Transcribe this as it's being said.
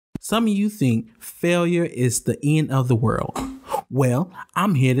Some of you think failure is the end of the world. Well,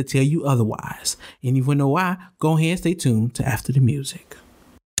 I'm here to tell you otherwise. And if you know why, go ahead and stay tuned to After the Music.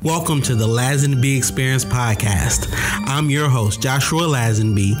 Welcome to the Lazenby Experience Podcast. I'm your host, Joshua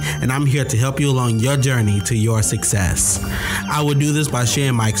Lazenby, and I'm here to help you along your journey to your success. I will do this by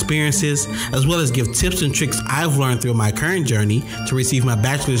sharing my experiences, as well as give tips and tricks I've learned through my current journey to receive my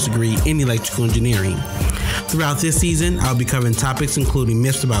bachelor's degree in electrical engineering. Throughout this season, I'll be covering topics including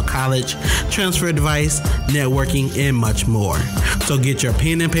myths about college, transfer advice, networking, and much more. So get your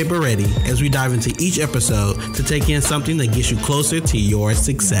pen and paper ready as we dive into each episode to take in something that gets you closer to your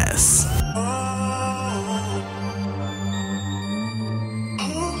success.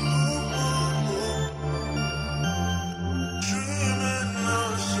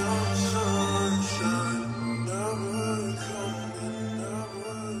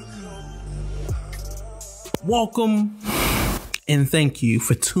 Welcome and thank you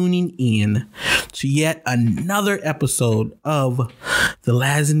for tuning in to yet another episode of the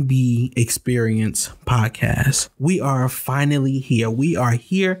Lazenby Experience Podcast. We are finally here. We are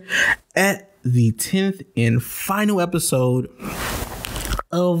here at the 10th and final episode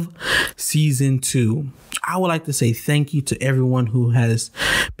of season 2. I would like to say thank you to everyone who has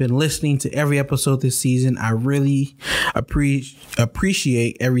been listening to every episode this season. I really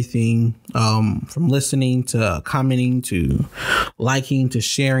appreciate everything from listening to commenting to liking to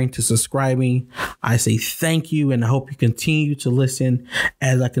sharing to subscribing. I say thank you, and I hope you continue to listen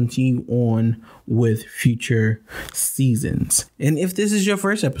as I continue on with future seasons. And if this is your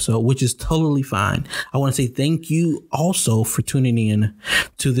first episode, which is totally fine, I want to say thank you also for tuning in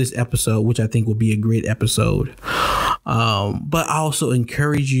to this episode, which I think will be a great episode. But I also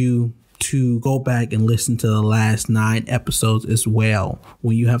encourage you to go back and listen to the last 9 episodes as well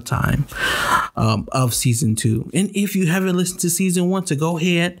when you have time of season 2. And if you haven't listened to season 1, to go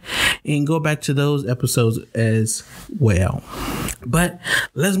ahead and go back to those episodes as well. But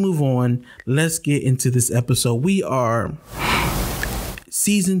let's move on. Let's get into this episode. We are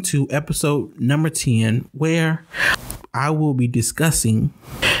season 2, episode number 10, where I will be discussing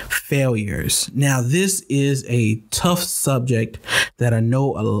failures. Now, this is a tough subject that I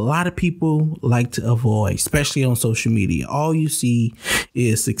know a lot of people like to avoid, especially on social media. All you see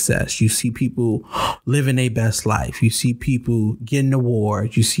is success. You see people living their best life. You see people getting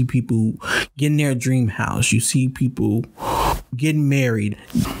awards. You see people getting their dream house. You see people getting married.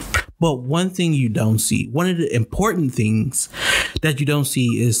 But one thing you don't see, one of the important things that you don't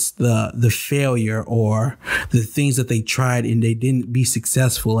see is the failure or the things that they tried and they didn't be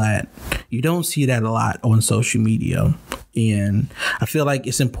successful at. You don't see that a lot on social media. And I feel like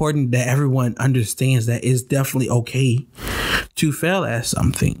it's important that everyone understands that it's definitely okay to fail at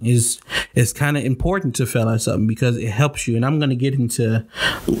something. It's kind of important to fail at something because it helps you. And I'm going to get into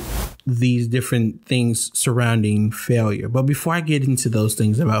these different things surrounding failure. But before I get into those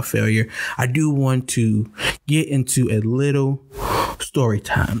things about failure, I do want to get into a little story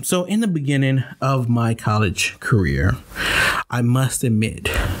time. So in the beginning of my college career, I must admit,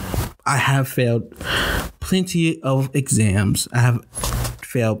 I have failed plenty of exams. I have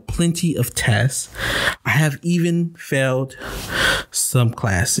failed plenty of tests. I have even failed some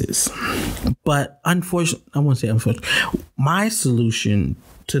classes. But unfortunately, I won't say unfortunately, my solution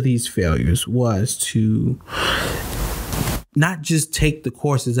to these failures was to not just take the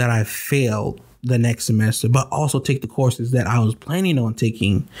courses that I failed the next semester, but also take the courses that I was planning on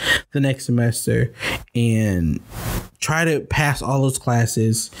taking the next semester and try to pass all those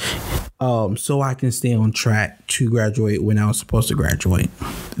classes so I can stay on track to graduate when I was supposed to graduate.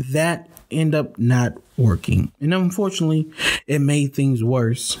 That ended up not working. And unfortunately, it made things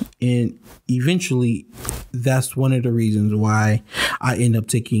worse. And eventually, that's one of the reasons why I ended up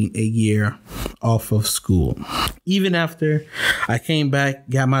taking a year off of school. Even after I came back,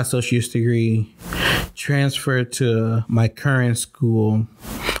 got my associate's degree, transferred to my current school,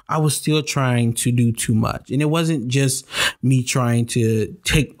 I was still trying to do too much. And it wasn't just me trying to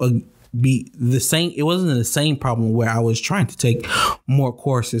be the same. It wasn't the same problem where I was trying to take more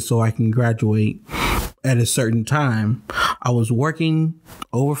courses so I can graduate at a certain time. I was working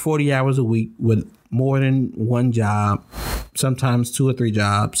over 40 hours a week with more than one job, sometimes 2 or 3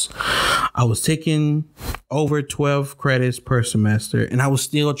 jobs. I was taking over 12 credits per semester, and I was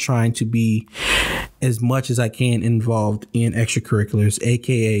still trying to be as much as I can involved in extracurriculars,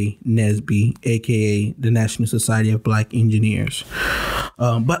 aka NSBE, aka the National Society of Black Engineers.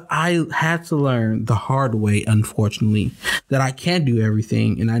 But I had to learn the hard way, unfortunately, that I can't do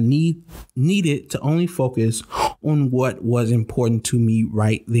everything, and I needed to only focus on what was important to me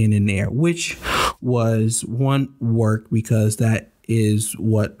right then and there, which was one, work, because that is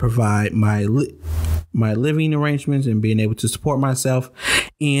what provide my living arrangements and being able to support myself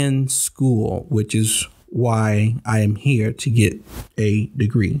in school, which is why I am here to get a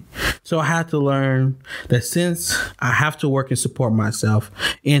degree. So I had to learn that since I have to work and support myself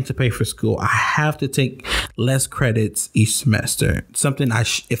and to pay for school, I have to take less credits each semester. Something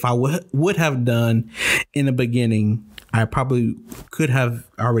if I would have done in the beginning, I probably could have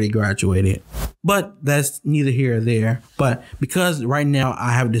already graduated. But that's neither here or there. But because right now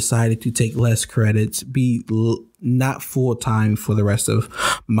I have decided to take less credits, be not full time for the rest of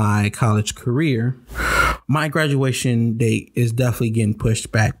my college career, my graduation date is definitely getting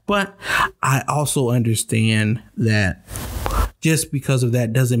pushed back. But I also understand that just because of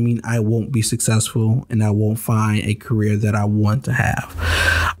that doesn't mean I won't be successful and I won't find a career that I want to have.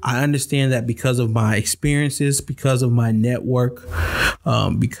 I understand that because of my experiences, because of my network,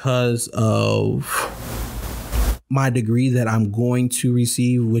 because of my degree that I'm going to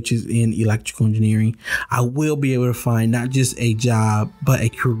receive, which is in electrical engineering, I will be able to find not just a job, but a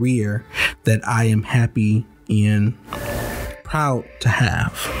career that I am happy and proud to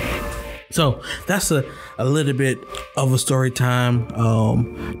have. So that's a little bit of a story time.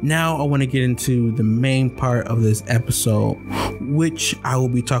 Now I want to get into the main part of this episode, which I will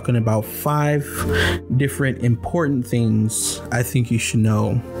be talking about 5 different important things I think you should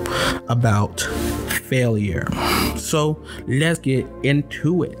know about failure. So let's get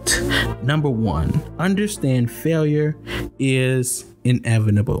into it. Number 1, understand failure is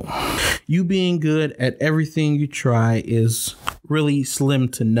inevitable. You being good at everything you try is really slim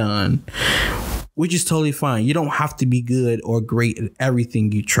to none, which is totally fine. You don't have to be good or great at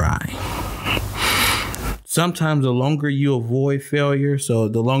everything you try. Sometimes the longer you avoid failure, so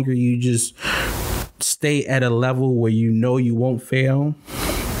the longer you just stay at a level where you know you won't fail,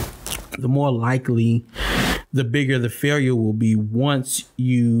 the more likely the bigger the failure will be once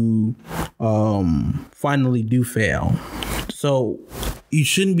you finally do fail. So you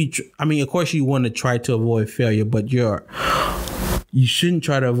shouldn't be, of course you want to try to avoid failure, but you shouldn't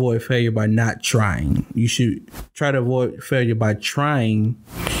try to avoid failure by not trying. You should try to avoid failure by trying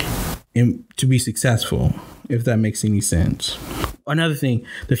to be successful, if that makes any sense. Another thing,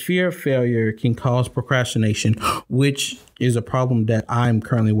 the fear of failure can cause procrastination, which is a problem that I'm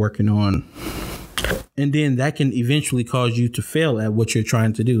currently working on. And then that can eventually cause you to fail at what you're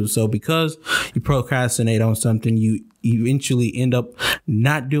trying to do. So because you procrastinate on something, you eventually end up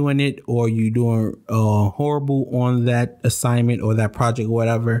not doing it, or you doing horrible on that assignment or that project or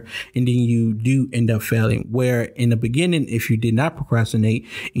whatever. And then you do end up failing. Where in the beginning, if you did not procrastinate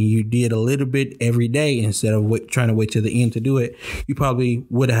and you did a little bit every day instead of trying to wait till the end to do it, you probably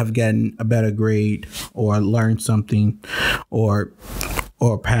would have gotten a better grade or learned something or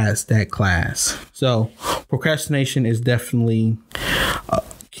pass that class. So procrastination is definitely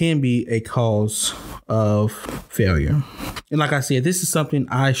can be a cause of failure. And like I said, this is something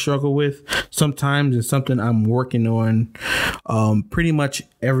I struggle with sometimes and something I'm working on pretty much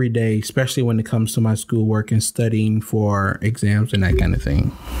every day, especially when it comes to my schoolwork and studying for exams and that kind of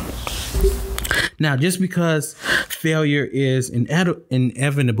thing. Now, just because failure is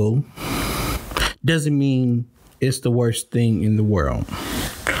inevitable doesn't mean it's the worst thing in the world.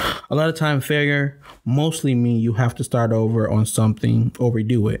 A lot of time failure mostly mean you have to start over on something or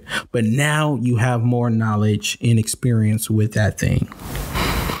redo it. But now you have more knowledge and experience with that thing.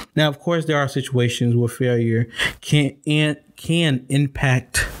 Now, of course, there are situations where failure can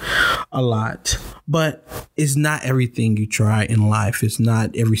impact a lot, but it's not everything you try in life. It's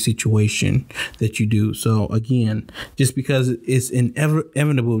not every situation that you do. So again, just because it's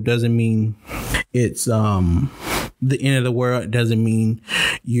inevitable doesn't mean it's the end of the world. It doesn't mean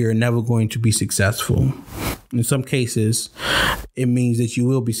you're never going to be successful. In some cases, it means that you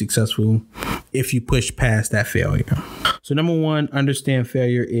will be successful if you push past that failure. So number 1, understand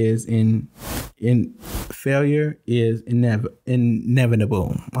failure is inevitable.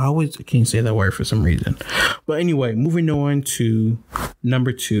 I can't say that word for some reason. But anyway, moving on to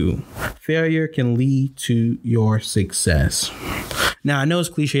number 2, failure can lead to your success. Now, I know it's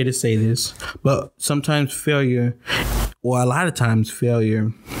cliche to say this, but sometimes failure, or a lot of times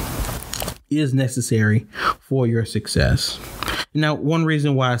failure, is necessary for your success. Now, one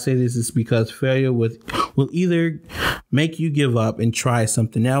reason why I say this is because failure will either make you give up and try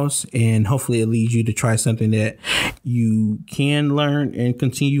something else, and hopefully it leads you to try something that you can learn and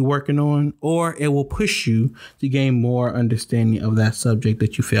continue working on, or it will push you to gain more understanding of that subject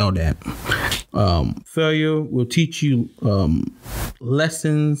that you failed at. Failure will teach you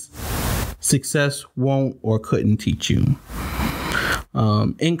lessons success won't or couldn't teach you.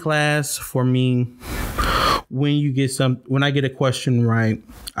 In class, for me, when I get a question right,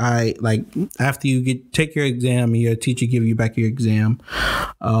 I like after you take your exam and your teacher give you back your exam.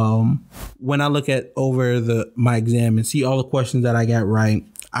 When I look at over my exam and see all the questions that I got right,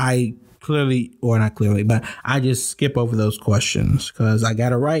 I just skip over those questions because I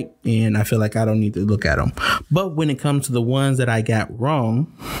got it right and I feel like I don't need to look at them. But when it comes to the ones that I got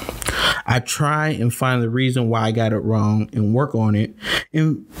wrong, I try and find the reason why I got it wrong and work on it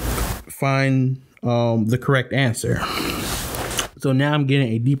and find the correct answer. So now I'm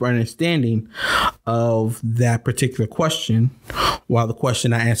getting a deeper understanding of that particular question. While the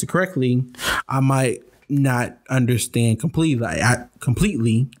question I answer correctly, I might not understand completely.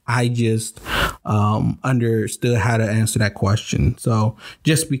 I just understood how to answer that question. So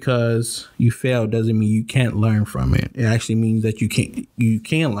just because you fail doesn't mean you can't learn from it. It actually means that you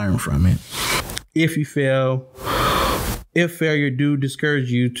can learn from it. If failure do discourage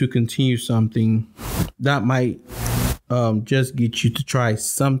you to continue something, that might just get you to try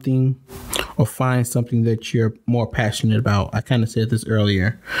something or find something that you're more passionate about. I kind of said this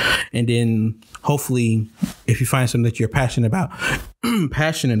earlier. And then hopefully if you find something that you're passionate about,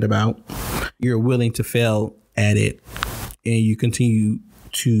 you're willing to fail at it and you continue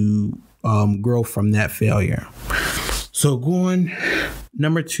to grow from that failure. So going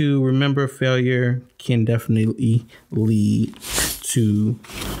number 2, remember failure can definitely lead to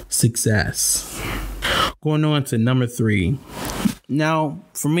success. Going on to number 3. Now,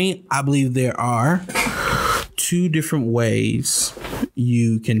 for me, I believe there are 2 different ways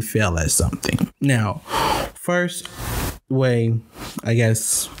you can fail at something. Now, first way, I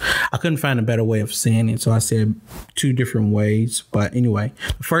guess I couldn't find a better way of saying it, so I said 2 different ways. But anyway,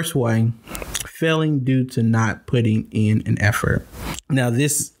 the first way, failing due to not putting in an effort. Now,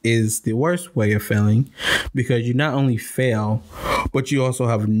 this is the worst way of failing because you not only fail, but you also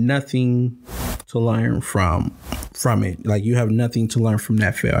have nothing to learn from it. Like, you have nothing to learn from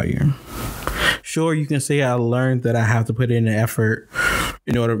that failure. Sure, you can say I learned that I have to put in an effort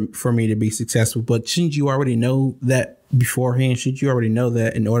in order for me to be successful, but shouldn't you already know that beforehand? Should you already know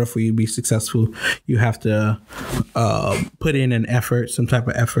that in order for you to be successful, you have to put in an effort, some type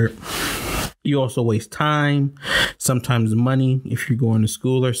of effort? You also waste time, sometimes money if you're going to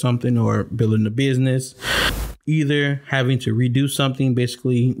school or something or building a business. Either having to redo something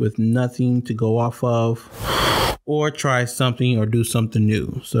basically with nothing to go off of, or try something or do something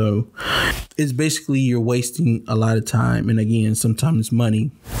new. So it's basically you're wasting a lot of time and again, sometimes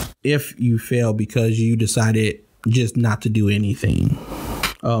money if you fail because you decided just not to do anything.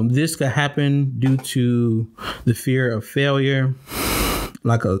 This could happen due to the fear of failure,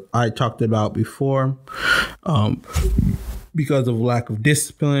 like I talked about before, because of lack of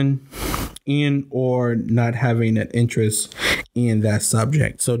discipline or not having an interest in that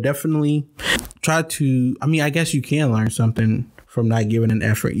subject. So definitely try to, I guess you can learn something from not giving an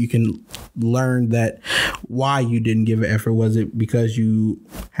effort. You can learn that why you didn't give an effort. Was it because you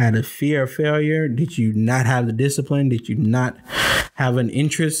had a fear of failure? Did you not have the discipline? Did you not have an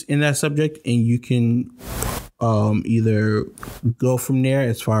interest in that subject? And you can either go from there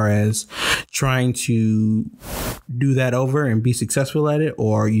as far as trying to do that over and be successful at it,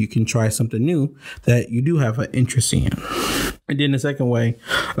 or you can try something new that you do have an interest in. And then the second way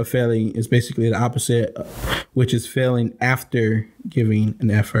of failing is basically the opposite, which is failing after giving an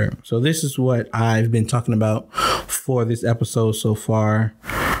effort. So this is what I've been talking about for this episode so far,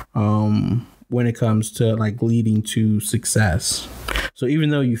 when it comes to like leading to success. So even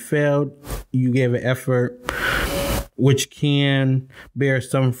though you failed, you gave an effort, which can bear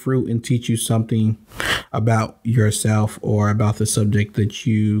some fruit and teach you something about yourself or about the subject that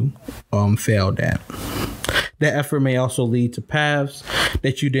you failed at. That effort may also lead to paths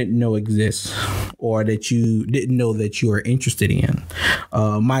that you didn't know exist or that you didn't know that you were interested in.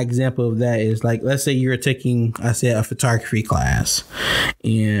 My example of that is like, let's say you're taking, a photography class,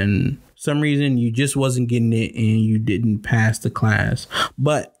 and some reason you just wasn't getting it and you didn't pass the class.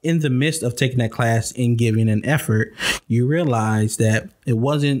 But in the midst of taking that class and giving an effort, you realize that it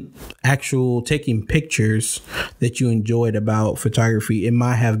wasn't actual taking pictures that you enjoyed about photography. It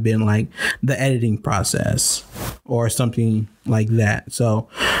might have been like the editing process or something like that. So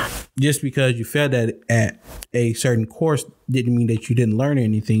just because you failed at a certain course didn't mean that you didn't learn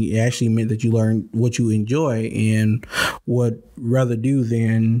anything. It actually meant that you learned what you enjoy and would rather do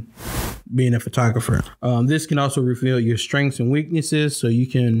than being a photographer. This can also reveal your strengths and weaknesses so you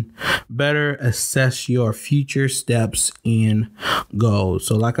can better assess your future steps and goals.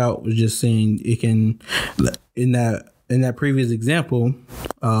 So like I was just saying, it can, in that previous example,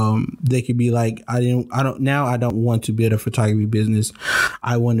 They could be like, I don't want to build a photography business.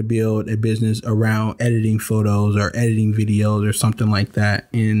 I want to build a business around editing photos or editing videos or something like that.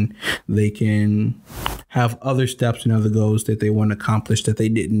 And they can have other steps and other goals that they want to accomplish that they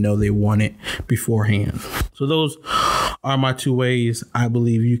didn't know they wanted beforehand. So those are my 2 ways I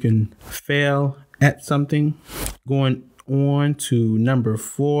believe you can fail at something. Going on to number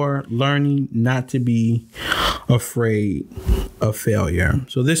 4, learning not to be afraid of failure.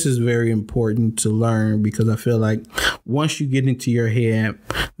 So this is very important to learn, because I feel like once you get into your head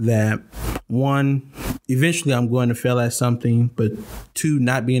that, 1, eventually I'm going to fail at something, but 2,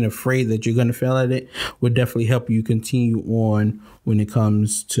 not being afraid that you're going to fail at it would definitely help you continue on when it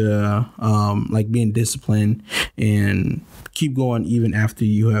comes to like being disciplined and keep going even after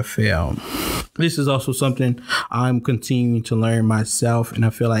you have failed. This is also something I'm continuing to learn myself, and I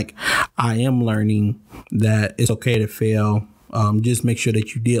feel like I am learning that it's okay to fail. Just make sure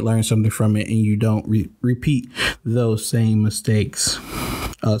that you did learn something from it and you don't repeat those same mistakes.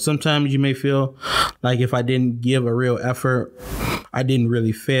 Sometimes you may feel like if I didn't give a real effort, I didn't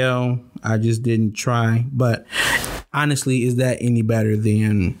really fail. I just didn't try. But honestly, is that any better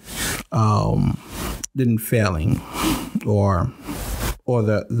than failing or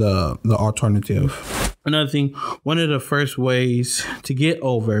the alternative? Another thing, one of the first ways to get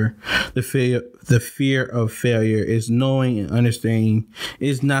over the fear of failure is knowing and understanding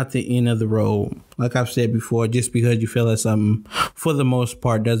it's not the end of the road. Like I've said before, just because you fail at something, for the most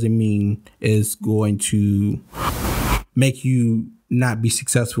part, doesn't mean it's going to make you not be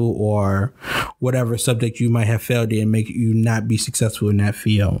successful, or whatever subject you might have failed in make you not be successful in that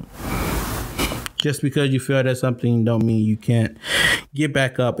field. Just because you failed at something don't mean you can't get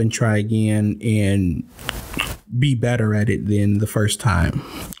back up and try again and be better at it than the first time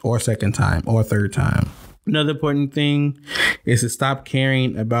or second time or third time. Another important thing is to stop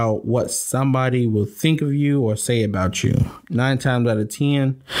caring about what somebody will think of you or say about you. 9 times out of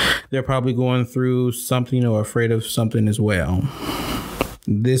 10, they're probably going through something or afraid of something as well.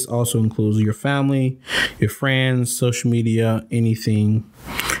 This also includes your family, your friends, social media, anything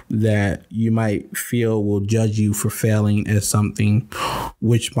that you might feel will judge you for failing at something,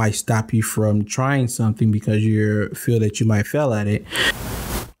 which might stop you from trying something because you feel that you might fail at it.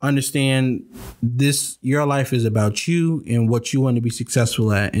 Understand this, your life is about you and what you want to be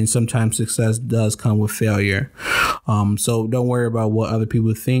successful at. And sometimes success does come with failure. So don't worry about what other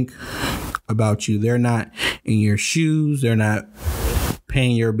people think about you. They're not in your shoes. They're not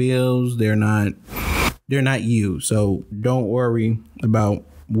paying your bills. They're not you. So don't worry about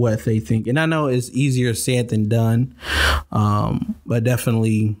what they think. And I know it's easier said than done, but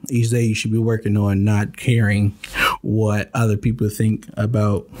definitely each day you should be working on not caring what other people think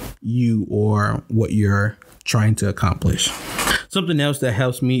about you or what you're trying to accomplish. Something else that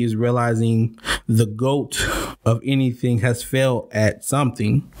helps me is realizing the GOAT of anything has failed at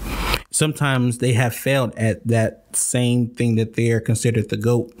something. Sometimes they have failed at that same thing that they're considered the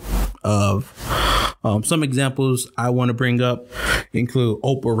GOAT of. Some examples I want to bring up include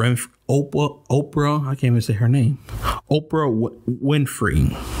Oprah, I can't even say her name, Oprah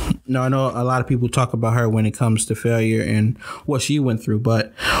Winfrey. Now, I know a lot of people talk about her when it comes to failure and what she went through,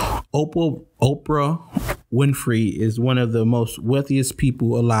 but Oprah Winfrey is one of the most wealthiest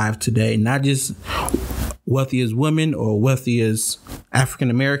people alive today. Not just wealthiest women or wealthiest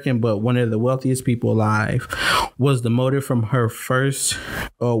African American, but one of the wealthiest people alive. Was the motive from her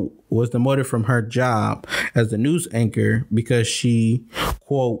job as a news anchor because she,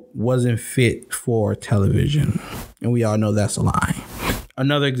 quote, wasn't fit for television. And we all know that's a lie.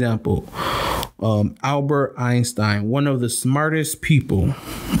 Another example, Albert Einstein, one of the smartest people,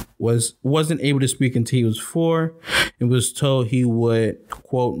 wasn't able to speak until he was 4 and was told he would,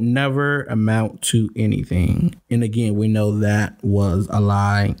 quote, never amount to anything. And again, we know that was a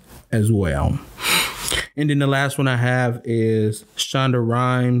lie as well. And then the last one I have is Shonda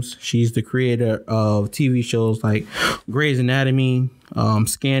Rhimes. She's the creator of TV shows like Grey's Anatomy,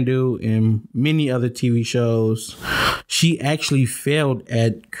 Scandal, and many other TV shows. She actually failed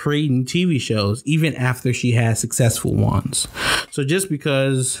at creating TV shows even after she had successful ones. So just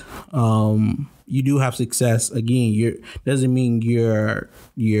because you do have success, again, doesn't mean you're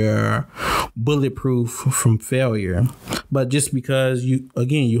bulletproof from failure. But just because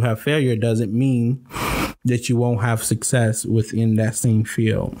you have failure doesn't mean that you won't have success within that same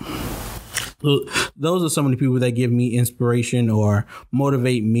field. So those are some of the people that give me inspiration or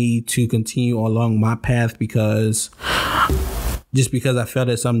motivate me to continue along my path, because just because I failed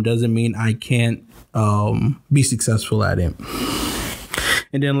at something doesn't mean I can't be successful at it.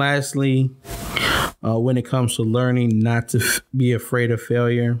 And then lastly, when it comes to learning not to be afraid of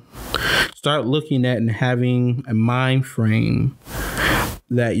failure. Start looking at and having a mind frame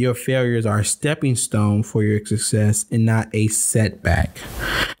that your failures are a stepping stone for your success and not a setback.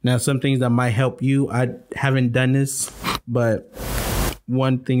 Now, some things that might help you, I haven't done this, but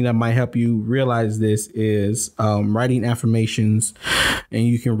one thing that might help you realize this is writing affirmations, and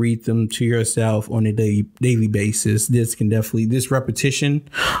you can read them to yourself on a daily basis. This repetition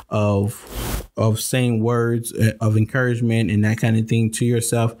of saying words of encouragement and that kind of thing to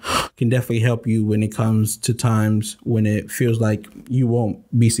yourself can definitely help you when it comes to times when it feels like you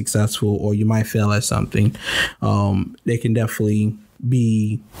won't be successful or you might fail at something. They can definitely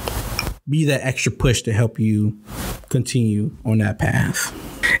be that extra push to help you continue on that path.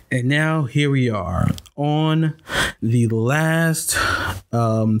 And now here we are on the last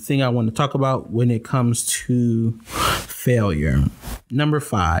thing I want to talk about when it comes to failure. Number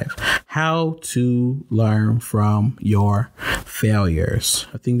 5, how to learn from your failures.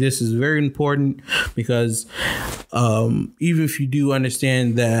 I think this is very important because even if you do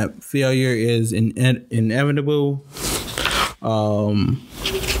understand that failure is inevitable,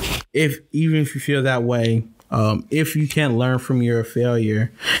 if you feel that way, if you can't learn from your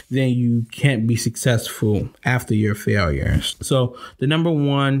failure, then you can't be successful after your failures. So the number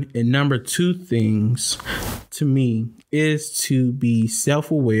 1 and number 2 things to me is to be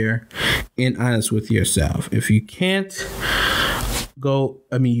self-aware and honest with yourself. If you can't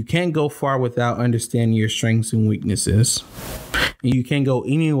you can't go far without understanding your strengths and weaknesses. And you can't go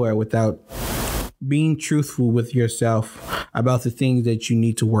anywhere without being truthful with yourself about the things that you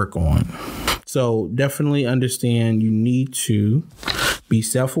need to work on. So definitely understand you need to be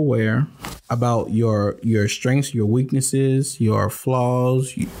self-aware about your strengths, your weaknesses, your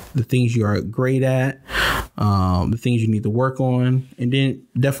flaws, the things you are great at, the things you need to work on, and then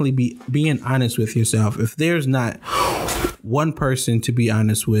definitely being honest with yourself. If there's not one person to be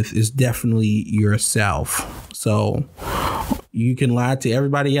honest with, is definitely yourself. So you can lie to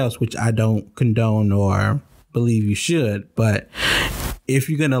everybody else, which I don't condone or believe you should, but if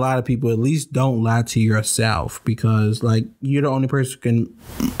you're going to lie to people, at least don't lie to yourself, because you're the only person who can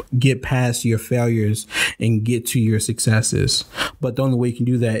get past your failures and get to your successes. But the only way you can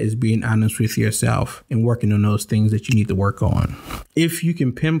do that is being honest with yourself and working on those things that you need to work on. If you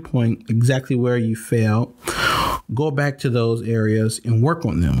can pinpoint exactly where you failed, go back to those areas and work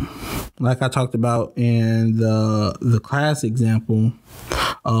on them. Like I talked about in the class example,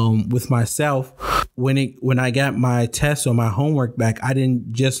 with myself, when I got my test or my homework back, I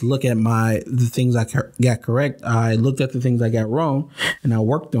didn't just look at the things I got correct. I looked at the things I got wrong and I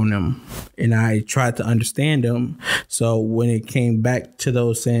worked on them and I tried to understand them. So when it came back to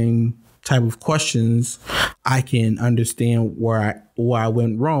those same type of questions, I can understand where I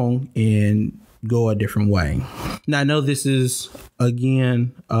went wrong and go a different way. Now, I know this is,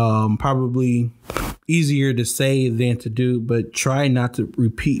 again, probably easier to say than to do, but try not to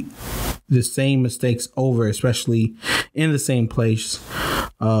repeat the same mistakes over, especially in the same place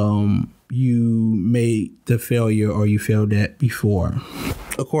you made the failure or you failed at before.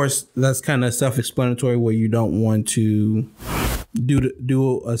 Of course, that's kind of self-explanatory, where you don't want to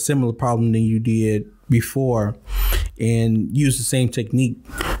do a similar problem than you did before and use the same technique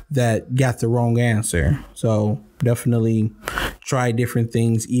that got the wrong answer. So definitely try different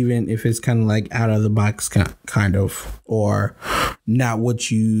things, even if it's kind of like out of the box kind of, or not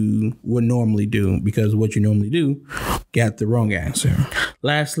what you would normally do, because what you normally do got the wrong answer.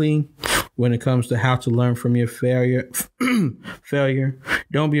 Lastly, when it comes to how to learn from your failure,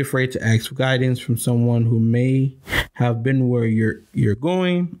 don't be afraid to ask for guidance from someone who may have been where you're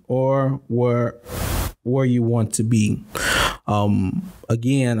going or where you want to be.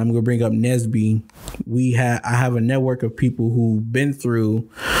 Again, I'm going to bring up NSBE. I have a network of people who've been through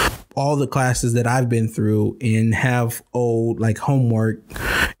all the classes that I've been through and have old homework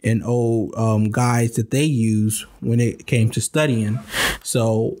and old guides that they use when it came to studying.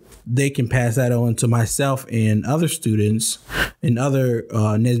 So they can pass that on to myself and other students and other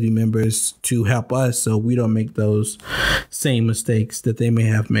NSBE members to help us so we don't make those same mistakes that they may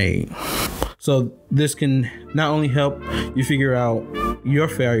have made. So this can not only help you figure out your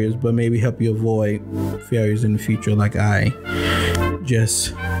failures, but maybe help you avoid failures in the future, like I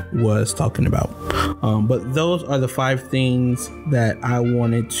just was talking about. But those are the 5 things that I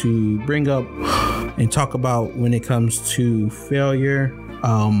wanted to bring up and talk about when it comes to failure.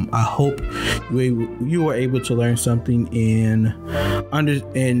 I hope you were able to learn something and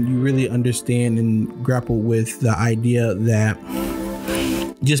you really understand and grapple with the idea that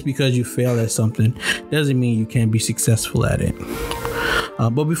just because you fail at something doesn't mean you can't be successful at it.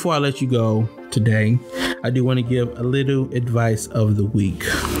 But before I let you go today, I do want to give a little advice of the week.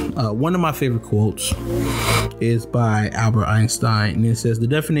 One of my favorite quotes is by Albert Einstein, and it says, "The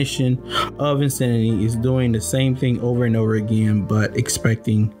definition of insanity is doing the same thing over and over again, but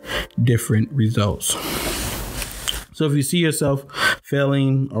expecting different results." So if you see yourself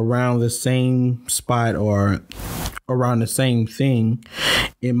failing around the same spot or around the same thing,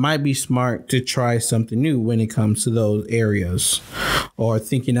 it might be smart to try something new when it comes to those areas, or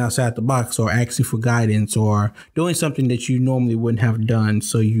thinking outside the box, or asking for guidance, or doing something that you normally wouldn't have done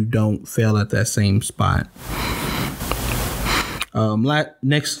so you don't fail at that same spot.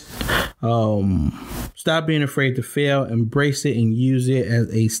 Next, stop being afraid to fail, embrace it, and use it as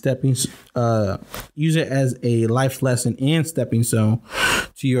a life lesson and stepping stone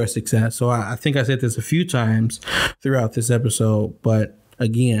to your success. So I think I said this a few times throughout this episode, but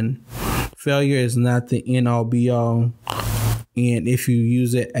again, failure is not the end all be all. And if you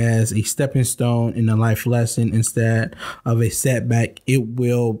use it as a stepping stone and a life lesson instead of a setback, it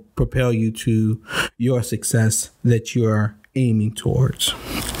will propel you to your success that you're aiming towards.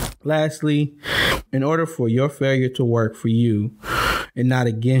 Lastly, in order for your failure to work for you and not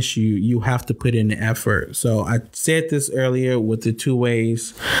against you, you have to put in the effort. So I said this earlier with the 2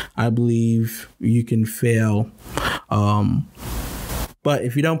 ways I believe you can fail. But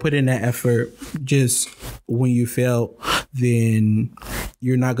if you don't put in that effort, just when you fail, then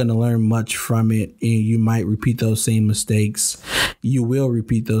you're not going to learn much from it, and you might repeat those same mistakes. You will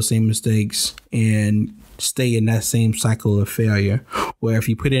repeat those same mistakes and stay in that same cycle of failure. Where if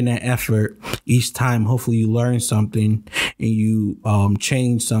you put in that effort each time, hopefully you learn something and you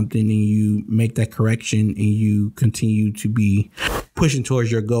change something and you make that correction and you continue to be pushing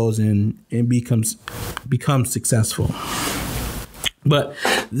towards your goals and become successful. But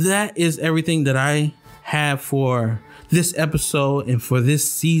that is everything that I have for this episode and for this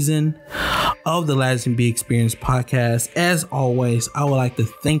season of the Lazarus B Experience podcast. As always, I would like to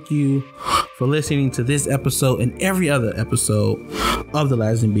thank you for listening to this episode and every other episode of the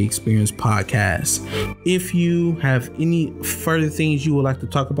Lazarus B Experience podcast. If you have any further things you would like to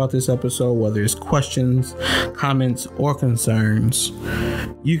talk about this episode, whether it's questions, comments, or concerns,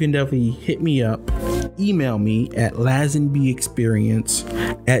 you can definitely hit me up. Email me at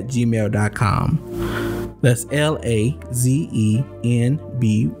lazenbyexperience@gmail.com. That's LAZENBY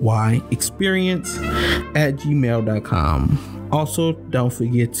experience@gmail.com. Also, don't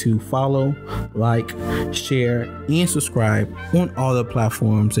forget to follow, like, share, and subscribe on all the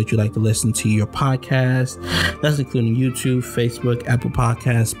platforms that you like to listen to your podcast. That's including YouTube, Facebook, Apple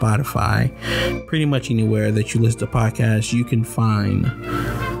Podcasts, Spotify. Pretty much anywhere that you listen to podcasts, you can find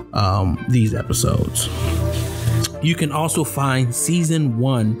these episodes. You can also find season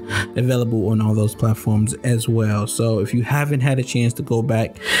 1 available on all those platforms as well. So if you haven't had a chance to go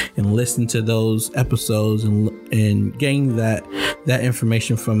back and listen to those episodes and gain that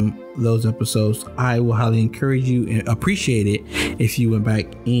information from those episodes, I will highly encourage you and appreciate it if you went back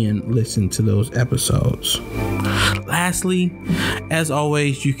and listened to those episodes. Lastly, as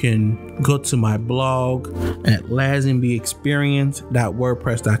always, you can go to my blog at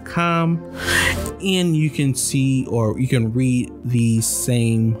lazenbyexperience.wordpress.com, and you can see or you can read these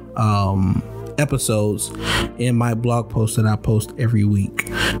same episodes in my blog post that I post every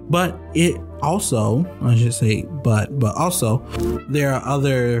week. But also there are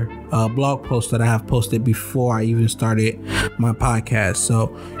other blog posts that I have posted before I even started my podcast.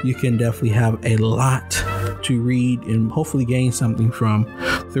 So you can definitely have a lot to read and hopefully gain something from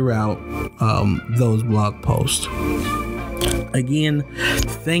throughout those blog posts. Again,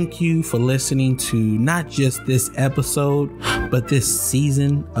 thank you for listening to not just this episode, but this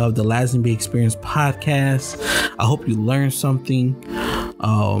season of the Lazarus B Experience podcast. I hope you learned something.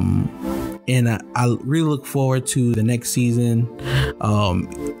 And I really look forward to the next season.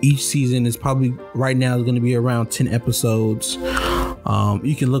 Each season is probably right now is going to be around 10 episodes.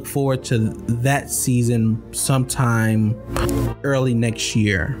 You can look forward to that season sometime early next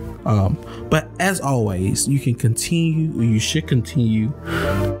year. But as always, you should continue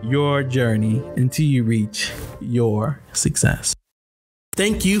your journey until you reach your success.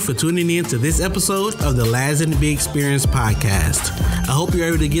 Thank you for tuning in to this episode of the Lazarus B Experience podcast. I hope you're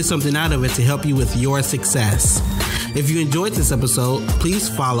able to get something out of it to help you with your success. If you enjoyed this episode, please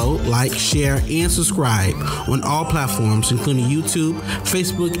follow, like, share, and subscribe on all platforms, including YouTube,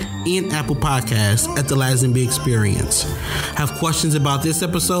 Facebook, and Apple Podcasts at the Lazarus B Experience. Have questions about this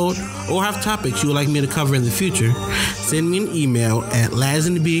episode or have topics you would like me to cover in the future? Send me an email at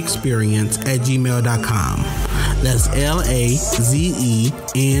lazenbyexperience@gmail.com. That's LAZENBY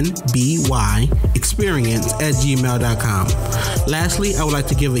experience@gmail.com. Lastly, I would like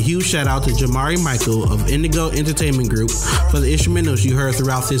to give a huge shout out to Jamari Michael of Indigo Entertainment Group for the instrumentals you heard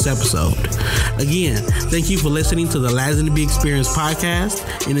throughout this episode. Again, thank you for listening to the Lazen B Experience podcast,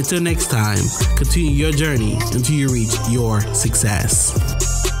 and until next time, continue your journey until you reach your success.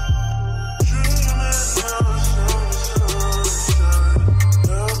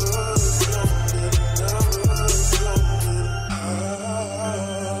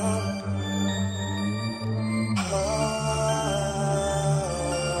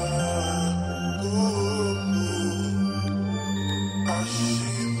 I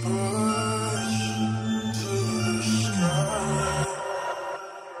see